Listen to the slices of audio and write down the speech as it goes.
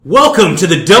Welcome to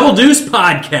the Double Deuce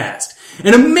Podcast,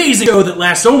 an amazing show that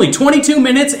lasts only 22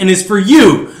 minutes and is for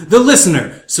you, the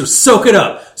listener, so soak it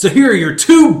up. So here are your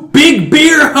two big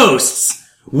beer hosts,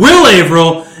 Will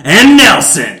Averill and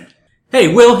Nelson. Hey,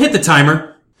 Will, hit the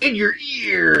timer. In your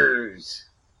ears!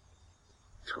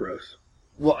 It's gross.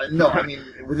 Well, no, I mean,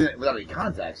 without any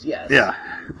context, yes. Yeah.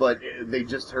 But they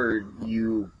just heard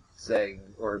you saying,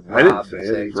 or I didn't Rob say it,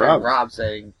 saying, it's Rob. Rob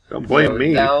saying, Don't blame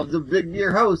me. Now the big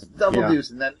beer host, Double Yeah.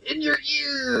 Deuce, and then in your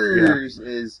ears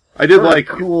is I did sort of like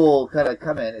cool, kind of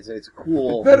come in. It's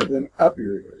cool. It's better than up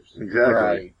your ears. exactly.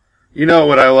 Right. You know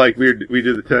what I like? We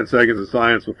did the 10 seconds of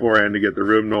science beforehand to get the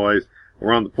room noise.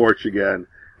 We're on the porch again,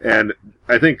 and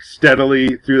I think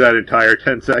steadily through that entire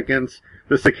 10 seconds,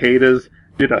 the cicadas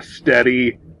did a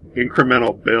steady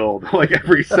incremental build. Like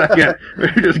every second,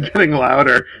 they're just getting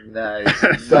louder.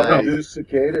 Nice. Double nice. Deuce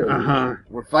cicada. Uh-huh.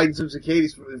 We're fighting some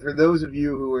cicadas. For those of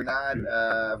you who are not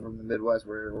from the Midwest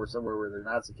or somewhere where they're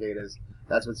not cicadas,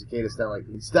 that's what cicadas sound like.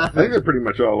 Stuff. I think they're pretty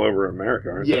much all over America,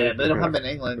 aren't they? Yeah, but they don't have them in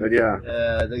England. But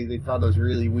yeah. They found those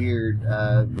really weird.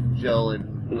 Jill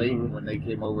and Leighton, when they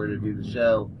came over to do the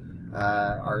show,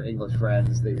 our English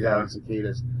friends, they Yeah. found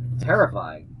cicadas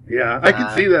terrifying. Yeah, I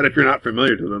can see that if you're not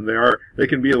familiar to them. They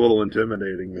can be a little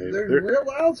intimidating, maybe. They're real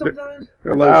loud sometimes.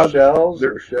 They're Little loud. shells.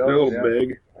 They're, or shells. they're a little yeah.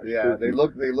 big. Yeah, they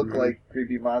look Mhm. like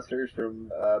creepy monsters from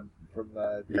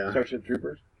Yeah. Starship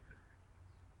Troopers.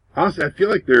 Honestly, I feel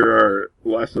like there are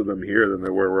less of them here than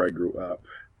there were where I grew up.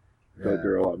 I feel like Yeah.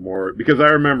 there are a lot more. Because I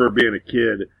remember being a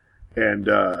kid, and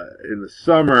in the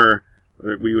summer,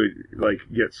 we would like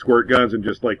get squirt guns and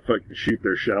just like fucking shoot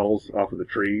their shells off of the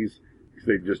trees.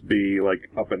 They'd just be like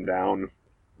up and down,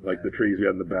 like the trees we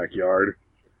had in the backyard.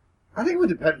 I think it would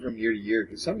depend from year to year,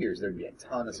 because some years there'd be a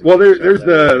ton of. Well, cicadas there's out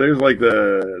there. there's like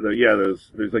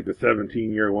there's like the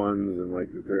 17-year ones, and like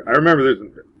I remember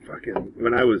there's fucking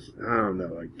when I was, I don't know,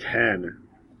 like 10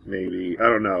 maybe, I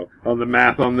don't know on the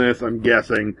math on this, I'm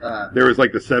guessing there was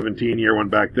like the 17-year one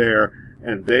back there,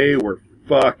 and they were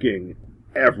fucking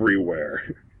everywhere.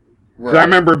 Right. So I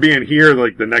remember being here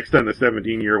like the next time the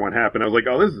 17-year one happened, I was like,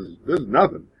 oh, this is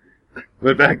nothing.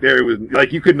 But back there, it was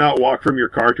like you could not walk from your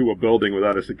car to a building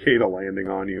without a cicada landing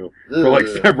on you for like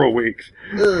Ugh. several weeks.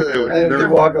 Ugh. And if you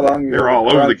walk along, they're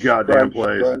all over the goddamn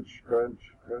place. Crunch, crunch,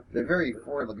 crunch. They're very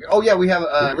foreign looking. Oh yeah, we have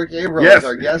Rick Averill Yes, as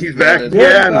our guest. he's back again.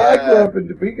 again. Yeah, I grew up in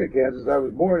Topeka, Kansas. I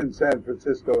was born in San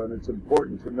Francisco, and it's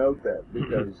important to note that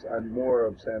because I'm more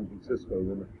of San Francisco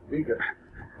than of Topeka.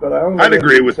 But I only I'd lived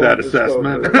agree in with San that Francisco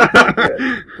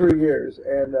assessment. for 3 years,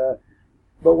 and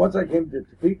but once I came to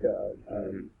Topeka,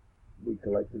 we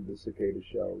collected the cicada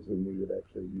shells, and we would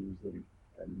actually use them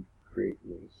and create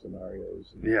little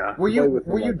scenarios. Yeah. Were Play you with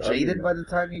them like jaded argument. by the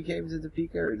time you came to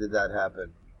Topeka, or did that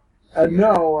happen?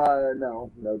 No,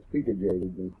 Topeka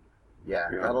jaded me. Yeah,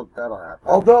 Yeah. that'll happen.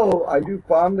 Although I do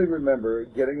fondly remember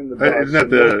getting in the bus Isn't that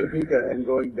from North the- Topeka and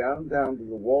going downtown to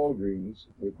the Walgreens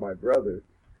with my brother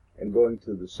and going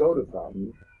to the soda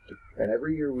fountain. And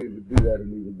every year we would do that,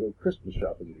 and we would go Christmas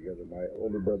shopping together. My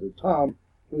older brother Tom,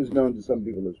 who is known to some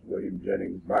people as William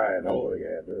Jennings Bryan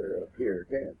Oleander of here,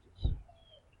 Kansas.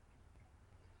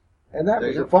 And that There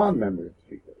was you a go. fond memory of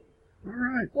Topeka. All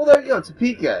right. Well, there you go,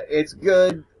 Topeka. It's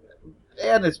good,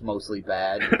 and it's mostly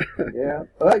bad. Yeah,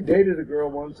 but I dated a girl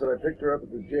once, and I picked her up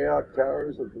at the Jayhawk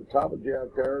Towers, at the top of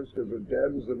Jayhawk Towers, because her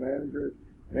dad was the manager.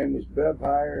 Her name was Bev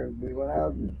Heyer, and we went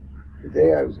out, and the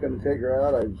day I was going to take her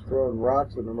out, I was throwing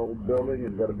rocks in an old building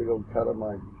and got a big old cut on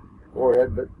my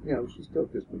forehead, but, you know, she still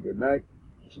kissed me goodnight.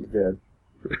 She's dead.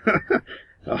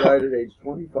 She died at age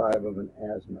 25 of an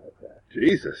asthma attack.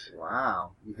 Jesus.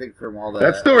 Wow. You think from all the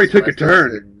That story took a asbestos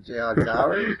turn. in Jayhawk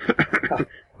Towers?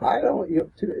 I don't, you know,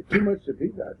 too much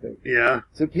Topeka, I think. Yeah.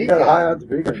 You got high on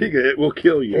Topeka. Topeka. Topeka, it will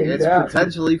kill you. It's Yeah.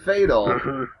 potentially fatal.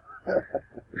 Uh-huh.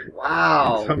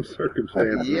 Wow. Some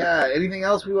circumstances. Yeah. Anything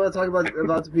else we want to talk about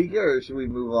Topeka, or should we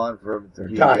move on from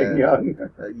Topeka? Dying young.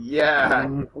 Yeah.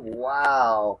 Mhm.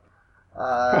 Wow.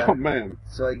 Oh, man.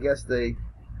 So I guess they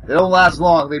don't last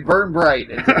long. They burn bright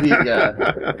in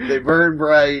Topeka. They burn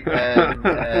bright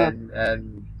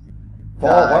and Fall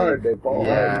die. hard, they fall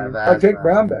Yeah, hard. that's I take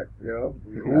right. Brownback, you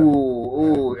know.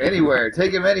 Ooh, anywhere.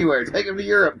 Take him anywhere. Take him to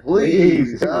Europe,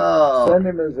 please. Oh, Send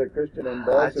him as a Christian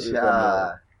ambassador somewhere.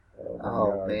 gotcha. my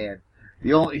Oh God. man.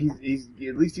 The only he's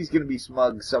at least he's going to be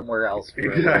smug somewhere else for a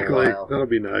little Exactly. while. That'll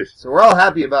be nice. So we're all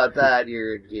happy about that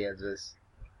here in Kansas.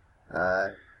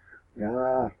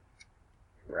 Yeah.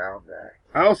 Brownback.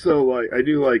 I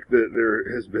do like that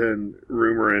there has been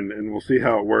rumor, and we'll see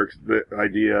how it works, the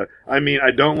idea. I mean,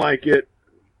 I don't like it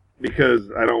because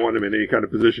I don't want him in any kind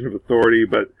of position of authority,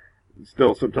 but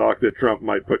still some talk that Trump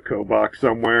might put Kobach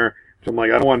somewhere. So I'm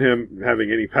like, I don't want him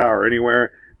having any power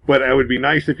anywhere. But it would be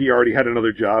nice if he already had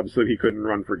another job so he couldn't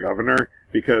run for governor,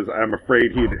 because I'm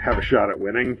afraid he'd have a shot at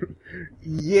winning.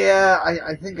 Yeah,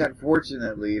 I think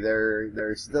unfortunately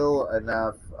there's still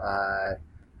enough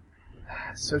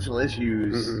social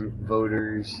issues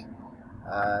voters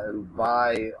who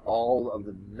buy all of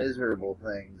the miserable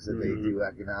things that they do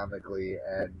economically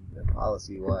and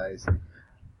policy-wise.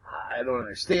 I don't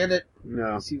understand it.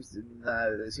 No. It seems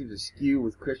to skew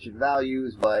with Christian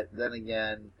values, but then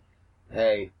again,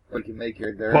 hey, we can make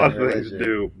their Plus own things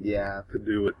religion. to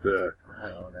do with the... I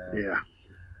don't know. Yeah.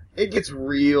 It gets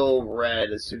real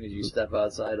red as soon as you step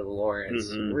outside of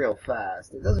Lawrence, real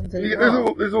fast. It doesn't take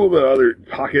long. There's a little bit of other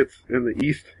pockets in the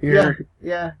east here.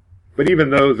 Yeah. But even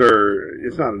those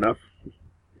it's not enough.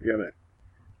 You got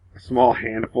a small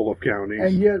handful of counties.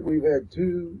 And yet we've had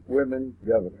 2 women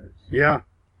governors. Yeah.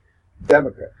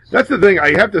 Democrats. That's the thing. I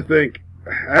have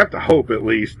to hope at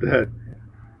least that,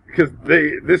 because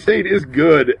this state is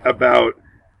good about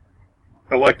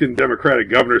electing Democratic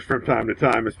governors from time to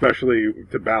time, especially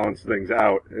to balance things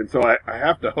out. And so I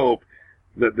have to hope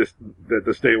that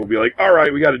the state will be like, all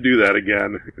right, we got to do that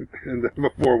again, and then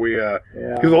before we,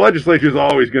 because the legislature is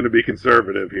always going to be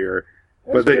conservative here.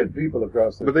 There's good people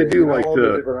across the but state. they do like all to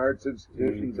the different arts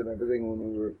institutions and everything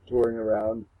when we were touring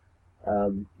around.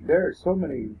 There are so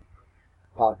many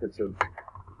pockets of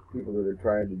people that are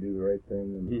trying to do the right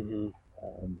thing, and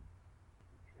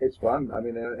it's fun. I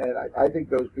mean, and I think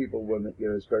those people, when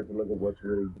start to look at what's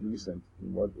really decent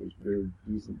and what is really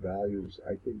decent values,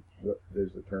 I think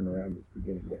there's a turnaround that's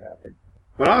beginning to happen.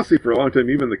 But honestly, for a long time,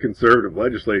 even the conservative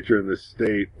legislature in this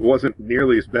state wasn't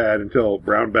nearly as bad until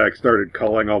Brownback started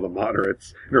culling all the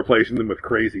moderates and replacing them with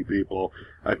crazy people.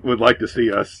 I would like to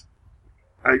see us.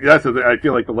 I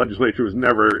feel like the legislature was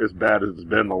never as bad as it's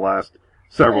been the last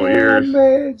several years.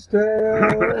 Handmaid's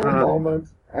Tale moment.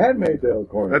 Handmaid's Tale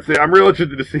corner. That's it. I'm real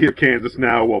interested to see if Kansas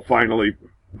now will finally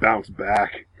bounce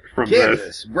back from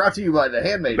Kansas, brought to you by The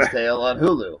Handmaid's Tale on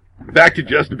Hulu. Back to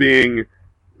just being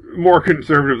more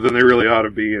conservative than they really ought to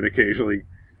be, and occasionally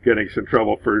getting some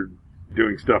trouble for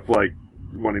doing stuff like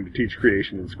wanting to teach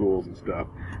creation in schools and stuff,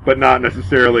 but not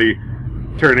necessarily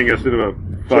turning us into a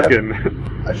fucking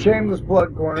a shameless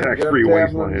plug corner. tax-free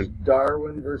Jeff Tamlin's wasteland.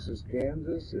 Darwin versus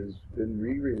Kansas has been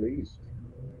re-released.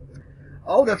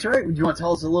 Oh, that's right. Do you want to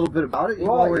tell us a little bit about it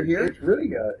while we're here? It's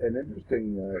really an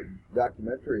interesting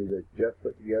documentary that Jeff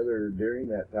put together during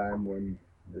that time when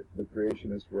the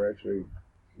creationists were actually,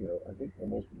 I think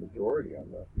almost a majority on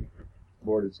the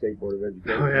State Board of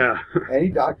Education. Oh yeah. And he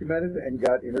documented and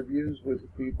got interviews with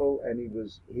people, and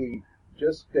he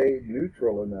just stayed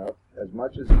neutral enough as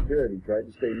much as he could. He tried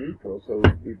to stay neutral so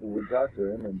people would talk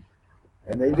to him,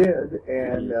 and they did.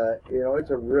 And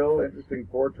it's a real interesting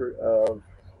portrait of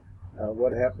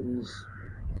what happens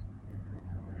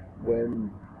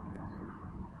when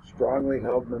strongly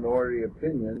held minority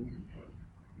opinion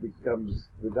becomes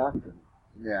the doctrine.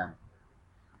 Yeah.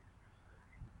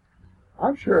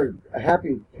 I'm sure a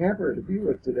happy camper to be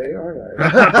with today, aren't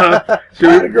I? She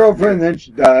had a girlfriend, then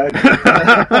she died.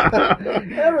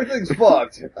 Everything's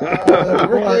fucked. Rick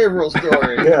Averill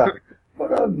story. Yeah.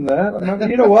 But other than that,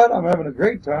 you know what? I'm having a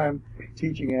great time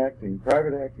teaching acting,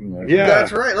 private acting lessons. Yeah.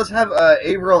 That's right. Let's have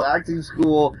Averill Acting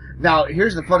School. Now,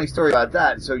 here's the funny story about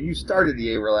that. So you started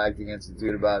the Averill Acting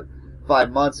Institute about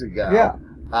 5 months ago. Yeah.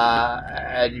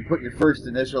 And you put your first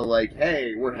initial, like,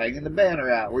 hey, we're hanging the banner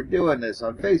out. We're doing this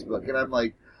on Facebook. And I'm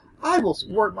like, I will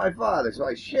support my father. So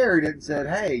I shared it and said,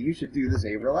 hey, you should do this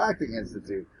Averill Acting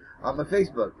Institute on my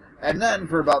Facebook. And then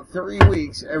for about 3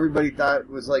 weeks, everybody thought it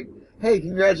was like, hey,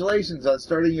 congratulations on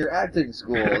starting your acting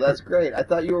school. That's great. I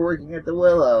thought you were working at the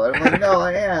Willow. And I'm like, no,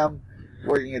 I am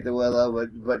working at the Willow,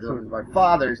 but my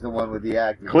father's the one with the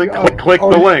acting. Click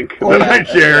Oh, the link that I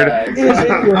shared. Is it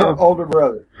your older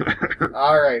brother?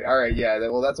 All right, yeah.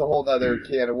 Well, that's a whole other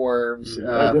can of worms.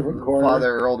 A different corner.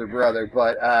 Father or older brother,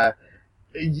 but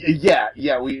yeah.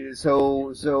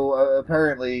 So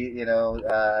apparently,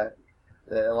 a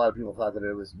lot of people thought that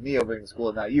it was me opening the school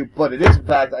and not you, but it is, in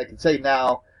fact, I can say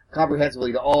now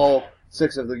comprehensively to all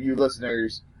 6 of you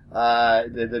listeners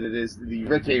that it is the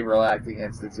Rick Averill Acting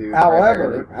Institute.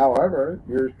 However,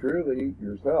 yours truly,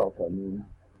 yourself,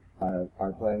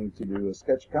 are planning to do a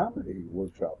sketch comedy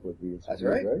workshop with the Institute. That's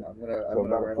right. I'm gonna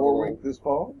about run 4 weeks this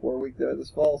fall. 4 week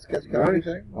this fall sketch comedy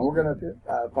thing. And we're going to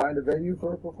find a venue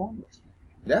for a performance.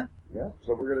 Yeah. Yeah.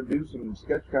 So we're going to do some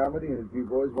sketch comedy, and if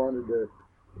you've always wanted to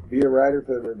be a writer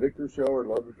for the Victor Show or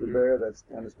Love It for Bear. That's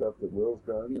the kind of stuff that Will's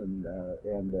done.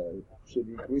 And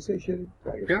shitty. Can we say shitty?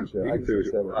 I guess Yeah, we should. you I can guess say we it.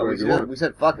 said it. Oh, we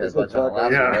said fuck as much on the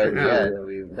last Yeah, one, right? yeah. Yeah,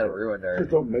 we kind of ruined our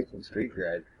Just don't mix them. street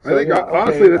cred. I think, yeah,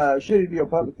 honestly, okay, that's- Shitty Deal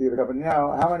Puppet Theater Company.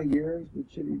 Now, how many years did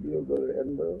Shitty Deal go to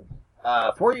Edinburgh?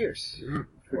 4 years. Mhm.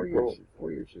 4 Pretty cool. years.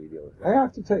 4 years should we deal with I that?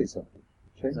 have to tell you something.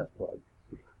 Change of plug.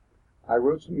 I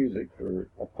wrote some music for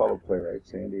a fellow playwright,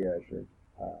 Sandy Asher,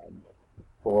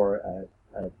 for a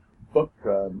book,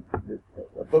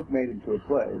 a book made into a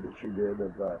play that she did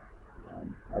of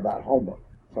about homework.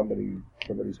 Somebody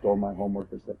stole my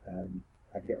homework or something.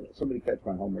 I can't. Somebody catch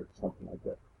my homework or something like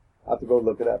that. I'll have to go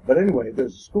look it up. But anyway,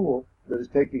 there's a school that is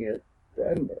taking it to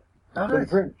Edinburgh Oh, for the nice.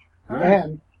 Fringe, Nice.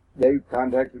 and they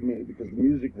contacted me because the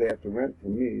music they have to rent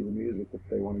from me, the music if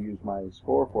they want to use my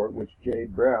score for it, which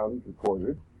Jade Brown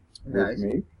recorded Nice.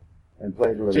 with me and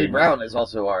played a little. Jay Brown is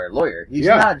also our lawyer. He's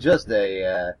Yeah. not just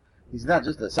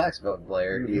a saxophone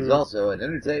player. He's Mhm. also an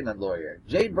entertainment lawyer.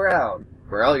 Jay Brown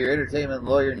for all your entertainment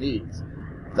lawyer needs.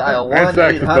 Dial And 1-800.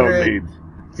 saxophone needs.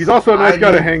 He's also a nice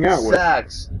guy to hang out with.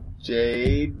 Sax.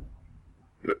 Jade.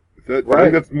 I Right.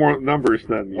 think that's more numbers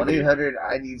than you need. 1-800.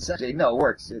 I need sax. Jade. No, it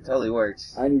works. It totally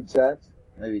works. I need sax.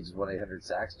 Maybe just 1-800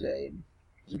 sax Jade.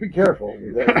 Just be careful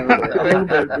with that number a little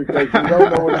bit because you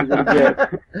don't know what you're going to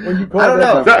get when you call I don't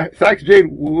that know. number. Sax Jade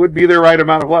would be the right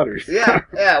amount of letters. Yeah,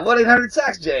 yeah. 1-800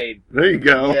 sax Jade. There you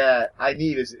go. Yeah, I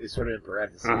need is sort of in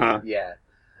parentheses. Uh-huh. Yeah.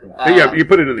 Hey, yeah, you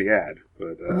put it in the ad.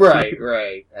 But, Right.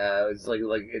 It's like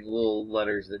in little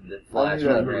letters that flash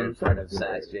yeah. right in front of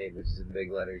Sax Jade, which is in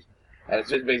big letters. And it's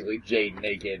just basically Jade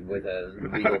naked with a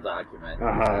legal document.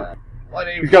 Uh-huh. My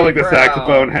name's He's got like Jade the Brown.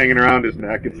 saxophone hanging around his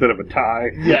neck instead of a tie.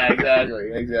 Yeah,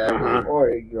 exactly. Uh-huh. Or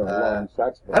a long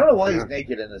saxophone. I don't know why Yeah. he's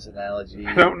naked in this analogy.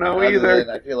 I don't know other either. than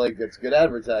I feel like it's good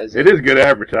advertising. It is good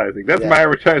advertising. That's Yeah. my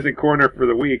advertising corner for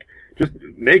the week. Just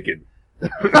naked.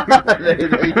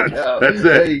 there you go. That's it.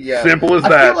 There you go. Simple as I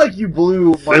that. feel like you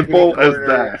blew Simple Marketing as Corner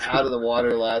that. out of the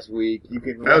water last week. You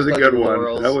can That was a rest on good your one.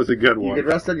 laurels. That was a good You one. can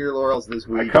rest on your laurels this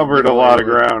week. I covered a lot of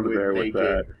With- ground with there with naked.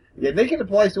 that. Yeah, naked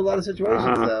applies to a lot of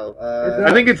situations, Uh-huh. though.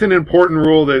 I think it's an important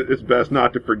rule that it's best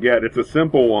not to forget. It's a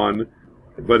simple one,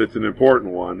 but it's an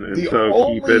important one, and The so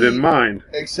keep it only- in mind.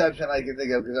 exception I can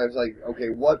think of, because I was like, okay,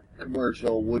 what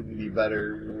commercial wouldn't be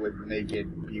better with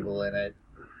naked people in it?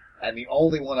 And the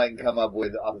only one I can come up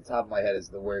with off the top of my head is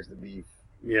the Where's the Beef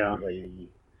Yeah. lady.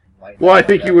 Might Well, I know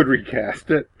think that. you would recast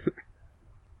it.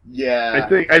 Yeah.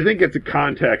 I think it's a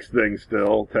context thing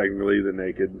still, technically, the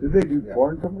naked. Did they do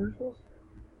porn commercials?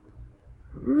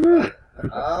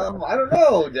 I don't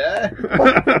know, Dad.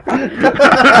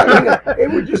 I mean,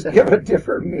 it would just give a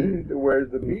different meaning to Where's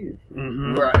the Beef.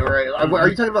 Mhm. Right. Are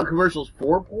you talking about commercials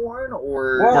for porn,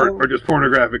 or? Well- Or just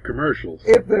pornographic commercials.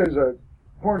 If there's a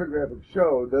pornographic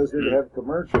show, does it have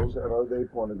commercials and are they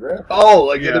pornographic? Oh,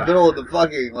 like in Yeah. the middle of the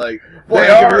fucking, like, boy,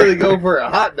 They I could are. really go for a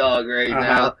hot dog right Uh-huh.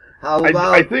 now. How about?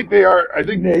 I think they are. I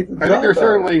think Nathan's they're hot dog.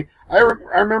 certainly. I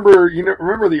remember.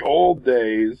 Remember the old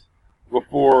days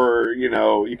before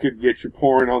you could get your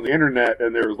porn on the internet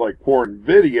and there was like porn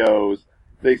videos.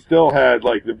 They still had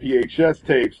like the VHS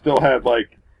tapes. Still had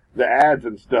like the ads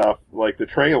and stuff, like the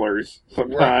trailers.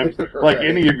 Sometimes, Right. like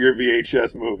any of your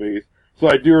VHS movies. So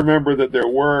I do remember that there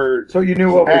were. So you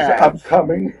knew what was Ads.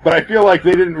 upcoming. But I feel like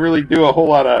they didn't really do a whole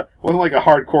lot of. Wasn't like a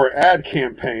hardcore ad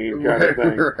campaign kind of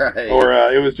thing. Right. Or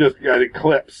it was just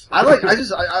clips. I like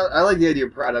the idea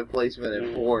of product placement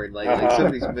in porn. Like Uh-huh.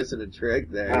 somebody's missing a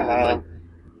trick there. Uh-huh. Like,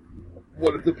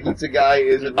 what if the pizza guy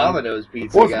is a Domino's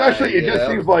pizza Well, guy? especially it you just know?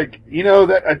 seems like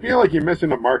that I feel like you're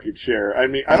missing a market share. I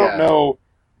mean, I don't Yeah. know.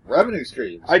 revenue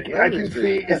streams. I Revenue can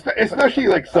see, streams. especially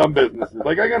like some businesses.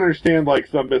 Like I can understand like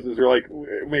some businesses are like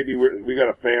maybe we got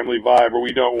a family vibe, or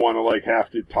we don't want to like have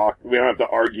to talk. We don't have to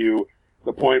argue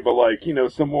the point, but like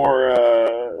some more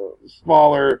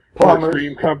smaller, more Plumbers.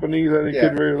 extreme companies, I think Yeah.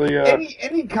 could really.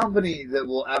 Any company that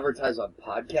will advertise on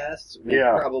podcasts will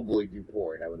Yeah. probably do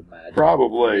porn. I would imagine.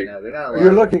 Probably. They're not You're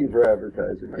allowed. looking for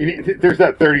advertising. There's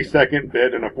that 30-second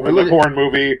bit in a Look at- porn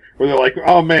movie where they're like,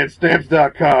 "Oh man,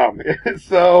 stamps.com."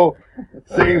 So,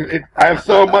 I have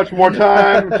so much more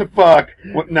time to fuck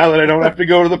now that I don't have to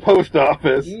go to the post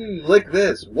office. Lick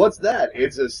this. What's that?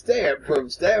 It's a stamp from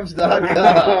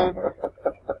stamps.com.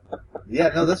 Yeah,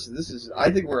 no, this is.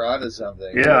 I think we're onto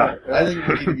something. Yeah. I think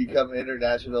we need to become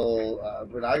international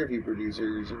pornography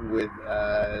producers with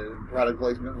product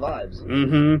placement vibes.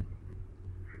 Mm-hmm.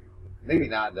 Maybe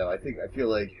not though. I feel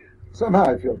like Somehow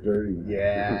I feel dirty.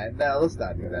 no, let's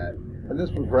not do that. And this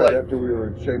was right after we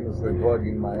were shamelessly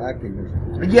plugging my acting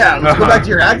institute. Yeah, let's go back to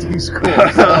your acting school.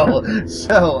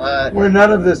 Where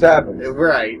none of this happens.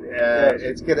 Right. Yes.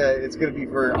 It's gonna be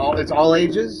for all. It's all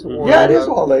ages. Or, Yeah, it is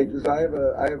all ages. I have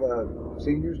a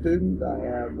senior student. I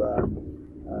have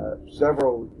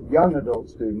several young adult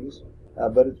students.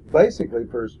 But it's basically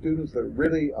for students that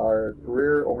really are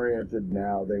career oriented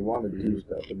now. They want to do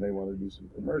stuff, and they want to do some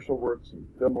commercial work, some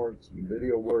film work, some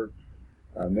video work,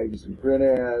 maybe some print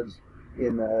ads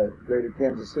in the greater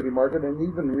Kansas City market, and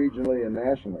even regionally and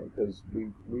nationally, because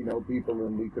we know people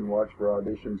and we can watch for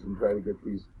auditions and try to get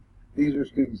these. These are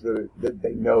students that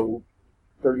they know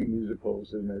 30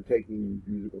 musicals, and they're taking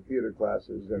musical theater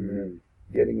classes, and they're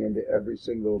getting into every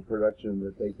single production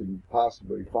that they can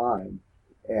possibly find.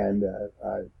 And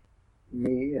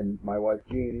me and my wife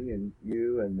Jeannie and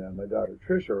you and my daughter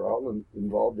Tricia are all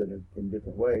involved in it in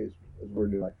different ways. As we're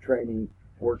doing like training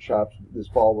workshops this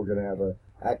fall, we're going to have a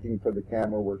acting for the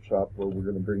camera workshop where we're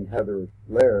going to bring Heather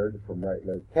Laird from Right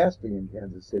Laird Casting in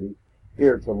Kansas City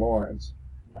here to Lawrence.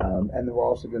 And then we're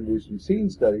also going to do some scene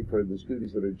study for the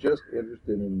students that are just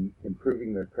interested in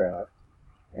improving their craft.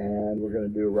 And we're going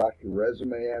to do a Rock Your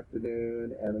Resume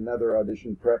afternoon and another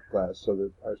audition prep class so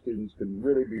that our students can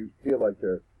really feel like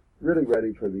they're really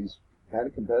ready for these kind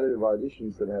of competitive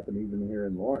auditions that happen even here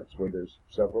in Lawrence, where there's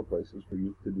several places for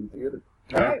youth to do theater.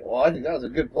 All right. Well, I think that was a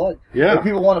good plug. Yeah. If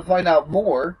people want to find out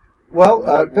more, well,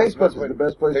 Facebook is the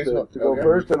best place to go okay.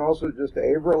 first, and also just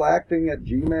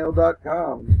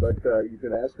averillacting@gmail.com. But you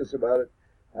can ask us about it.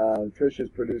 Tricia's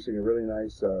producing a really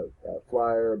nice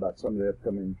flyer about some of the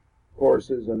upcoming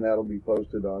courses, and that'll be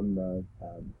posted on the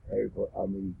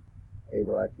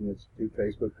Averill Acting Institute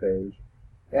Facebook page.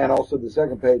 And also the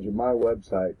second page of my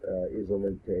website is a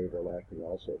link to Averill Acting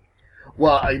also.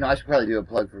 well, I should probably do a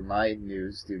plug for my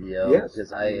new studio. Yes.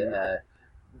 Because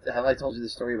have I told you the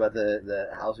story about the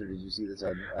house, or did you see this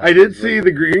on? I did see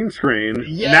the green screen.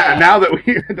 Yeah. Now that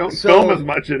we don't film as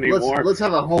much anymore. Let's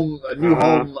have a new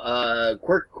home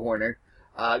quirk corner.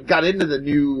 Got into the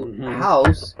new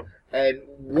house, and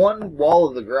one wall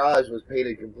of the garage was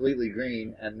painted completely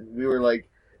green, and we were like,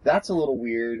 that's a little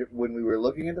weird when we were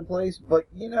looking at the place, but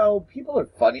people are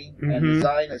funny, and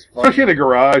design is funny. Especially in a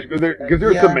garage, because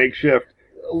there's some makeshift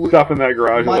stuff in that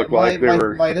garage that looked like they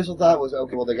were... My initial thought was,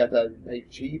 okay, well, they got that paint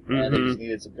cheap, and they just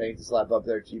needed some paint to slap up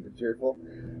there, cheap and cheerful.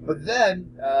 But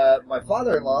then, my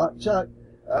father-in-law, Chuck,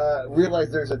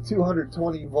 realized there's a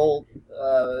 220 volt,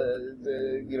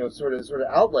 sort of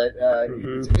outlet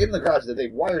in the garage that they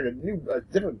wired a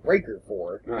different breaker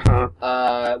for,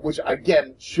 which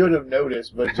again should have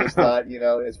noticed, but just thought,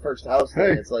 his first house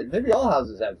thing. It's like maybe all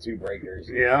houses have two breakers.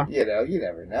 Yeah. You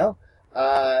never know.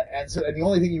 And the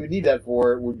only thing you would need that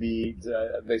for would be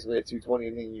basically a 220,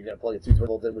 and then you're gonna plug a 220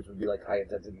 volt in, which would be like high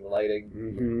intensity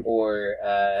lighting, or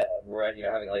having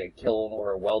like a kiln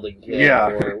or a welding kit,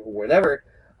 or whatever.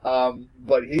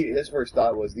 But his first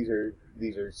thought was these are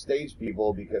stage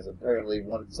people, because apparently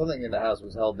something in the house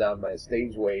was held down by a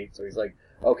stage weight. So he's like,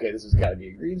 okay, this has got to be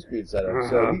a green screen setup.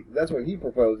 So that's what he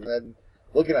proposed. And then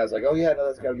looking at it, I was like, oh yeah, no,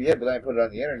 that's got to be it. But then I put it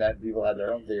on the internet, and people had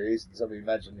their own theories. And somebody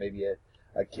mentioned maybe a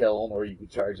kiln, or you could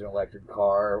charge an electric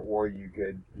car, or you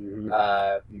could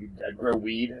grow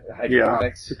weed,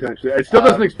 hydroponics. Yeah, potentially. It still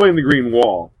doesn't explain the green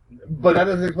wall. But that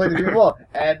doesn't explain the green wall.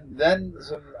 And then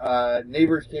some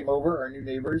neighbors came over, our new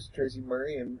neighbors, Tracy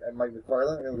Murray and Mike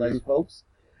McFarland, really nice folks.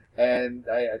 And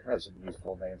I probably shouldn't use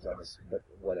full names on this, but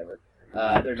whatever.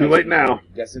 Too late now.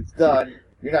 Guess it's done.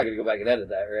 You're not going to go back and edit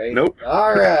that, right? Nope.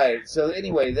 All right. So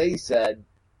anyway, they said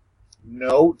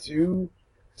no to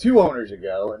two owners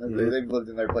ago, and they've lived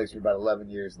in their place for about 11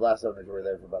 years. The last owners were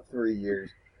there for about 3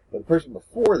 years. But the person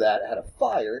before that had a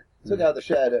fire, took out the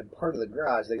shed and part of the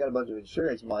garage. They got a bunch of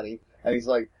insurance money, and he's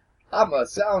like, I'm a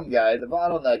sound guy at the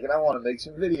bottleneck, and I want to make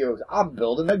some videos. I'm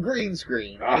building a green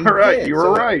screen. All right, you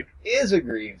were right. It is a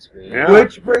green screen. Yeah.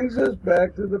 Which brings us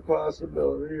back to the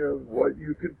possibility of what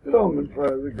you could film in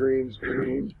front of the green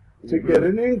screen to get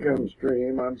an income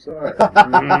stream. I'm sorry.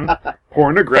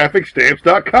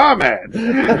 PornographicStamps.com ad.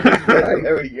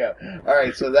 There we go. All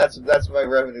right, so that's my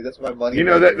revenue. That's my money.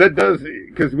 That does,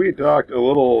 because we talked a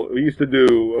little, we used to do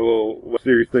a little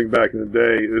serious thing back in the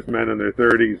day, this men in their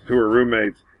 30s who were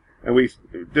roommates, and we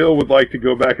still would like to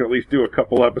go back and at least do a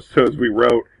couple episodes we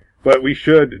wrote, but we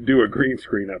should do a green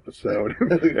screen episode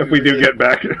if we do get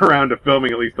back around to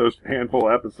filming at least those handful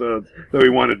of episodes that we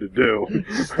wanted to do.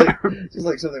 just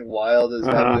like something wild is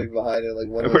happening behind it. Like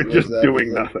we're just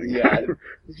doing nothing. Yeah.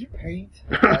 Did you paint?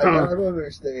 I don't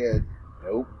understand.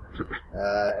 Nope.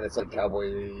 And it's like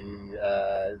cowboys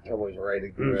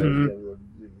riding through the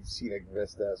scenic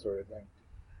vista sort of thing.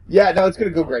 Yeah, no, it's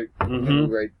gonna go great. It's gonna go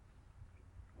great.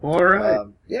 All right.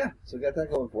 Yeah, so got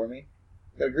that going for me.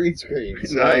 Got a green screen.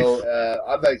 So, Nice.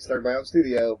 I might start my own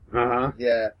studio. Uh-huh.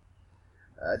 Yeah.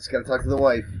 I just gotta talk to the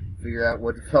wife, figure out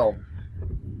what to film.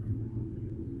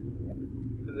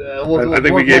 I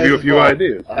think we gave you a few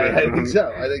ideas. I think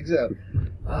so.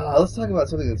 Let's talk about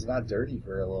something that's not dirty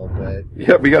for a little bit.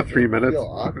 Yeah, we got 3 I minutes. feel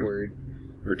awkward.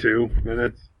 Or 2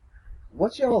 minutes.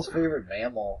 What's y'all's favorite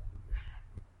mammal?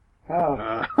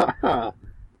 I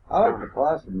like the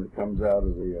possum that comes out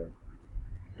of the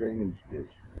drainage ditch.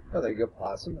 Oh, there you go,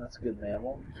 possum. That's a good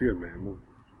mammal. It's a good mammal.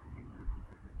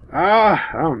 I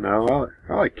don't know.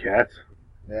 I like cats.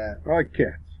 Yeah, I like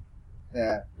cats.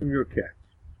 yeah. I'm gonna go cats.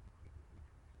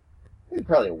 It's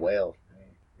probably a whale.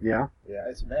 Yeah. Yeah,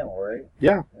 it's a mammal, right?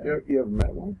 Yeah. You haven't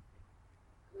met one?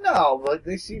 No, but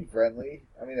they seem friendly.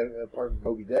 I mean, apart from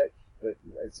Moby Dick, but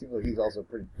it seems like he's also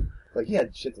pretty. Like he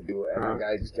had shit to do. Every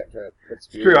guy just kept trying to put It's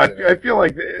spears true. in I it. feel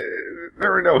like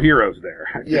there were no heroes there.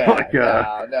 I feel Yeah, like,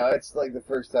 no, it's like the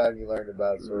first time you learned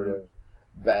about sort of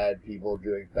bad people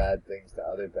doing bad things to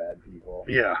other bad people.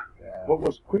 yeah. Yeah. What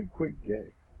was Quick gay?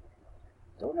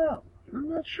 Don't know. I'm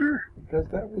not sure. Because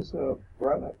that was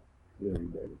brought up the other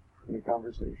day in a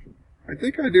conversation. I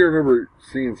think I do remember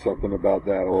seeing something about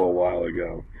that a little while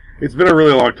ago. It's been a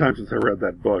really long time since I read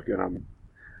that book, and I'm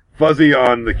fuzzy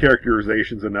on the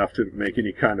characterizations enough to make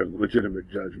any kind of legitimate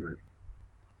judgment.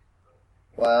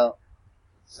 Well,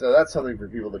 so that's something for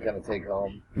people to kind of take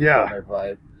home. Yeah. On their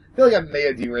vibe. I feel like I may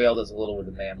have derailed us a little with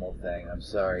the mammal thing. I'm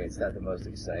sorry, it's not the most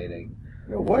exciting.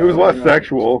 It was less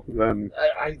sexual than...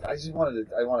 I just wanted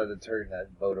to turn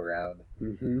that boat around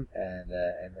Mm-hmm.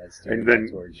 and steer And it back then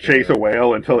towards chase a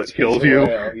whale until it Chase kills a you.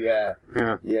 whale, yeah,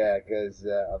 Yeah. because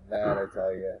I'm mad. I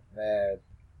tell you, mad.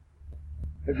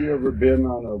 Have you ever been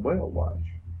on a whale watch?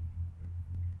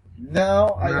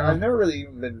 No, No. I've never really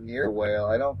even been near a whale.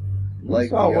 I don't like We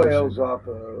saw the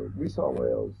ocean.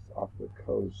 whales off the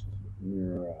coast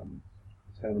near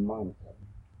Santa Monica.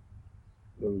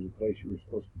 There was a place you were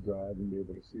supposed to drive and be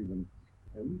able to see them,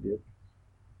 and we did.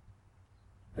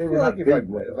 I They feel were like not if big I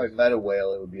whales. met a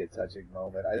whale, it would be a touching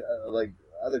moment. I like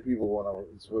other people want to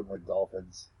swim with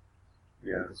dolphins. I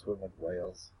Yeah. like to swim with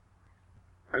whales.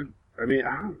 I mean,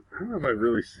 I don't know if I've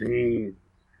really seen...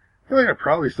 I feel like I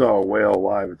probably saw a whale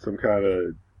live at some kind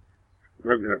of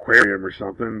an aquarium or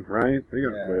something, right? They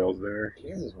got Yeah. whales there.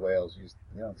 Kansas whales, you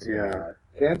don't see Yeah. a lot.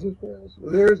 Kansas whales?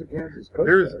 Well, there is a Kansas Coast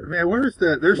There's, Guard. man, where's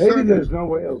that? There's Maybe some... there's no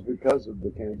whales because of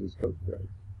the Kansas Coast Guard.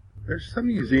 There's some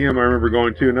museum I remember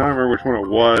going to, and I don't remember which one it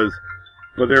was,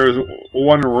 but there was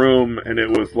one room, and it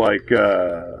was like,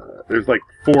 there's like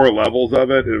 4 levels of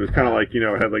it. It was kind of like, it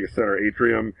had like a center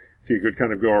atrium, so you could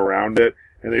kind of go around it,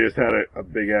 and they just had a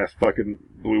big-ass fucking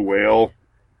blue whale,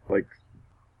 like,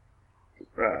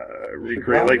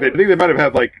 recreate, like, I think they might have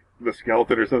had, like, the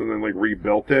skeleton or something and, like,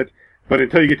 rebuilt it, but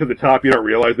until you get to the top, you don't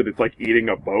realize that it's like eating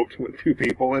a boat with 2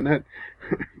 people in it.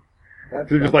 That's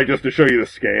So just to show you the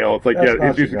scale. It's like, That's yeah, not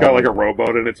it's just so got like bad. a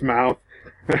rowboat in its mouth.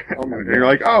 Oh my and God. you're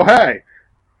like, oh hey,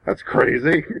 that's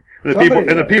crazy. And Somebody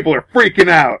the does. people are freaking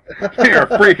out. They are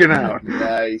freaking out.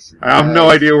 Nice. I have no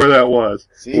nice. idea where that was,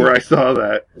 See? where I saw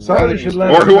that, Somebody should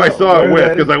let or us who I know saw it where with,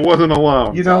 that because I is. wasn't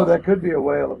alone. You know, that could be a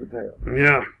whale of a tail.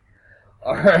 Yeah.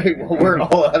 All right, well, we're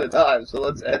all out of time, so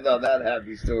let's end on that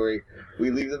happy story. We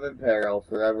leave them in peril,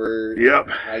 forever Yep.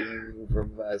 hanging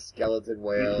from a skeleton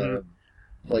whale in a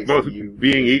place Both that you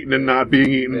being eaten and not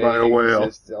being eaten by a may whale.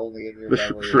 exist only in your The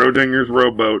memory. Schrodinger's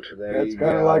rowboat. There That's you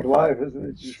kind of go. like life, isn't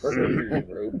it? Just Schrodinger's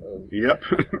rowboat. Yep.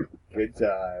 Good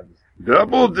times.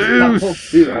 Double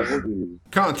deuce. Double D.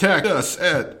 Contact us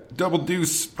at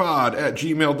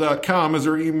doubledeucepod@gmail.com as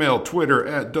our email, Twitter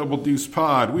at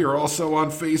doubledeucepod. We are also on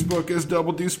Facebook as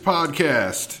Double Deuce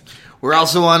Podcast. We're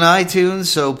also on iTunes,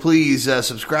 so please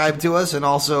subscribe to us and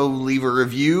also leave a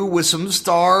review with some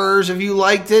stars if you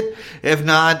liked it. If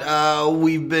not,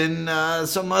 we've been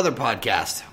some other podcast.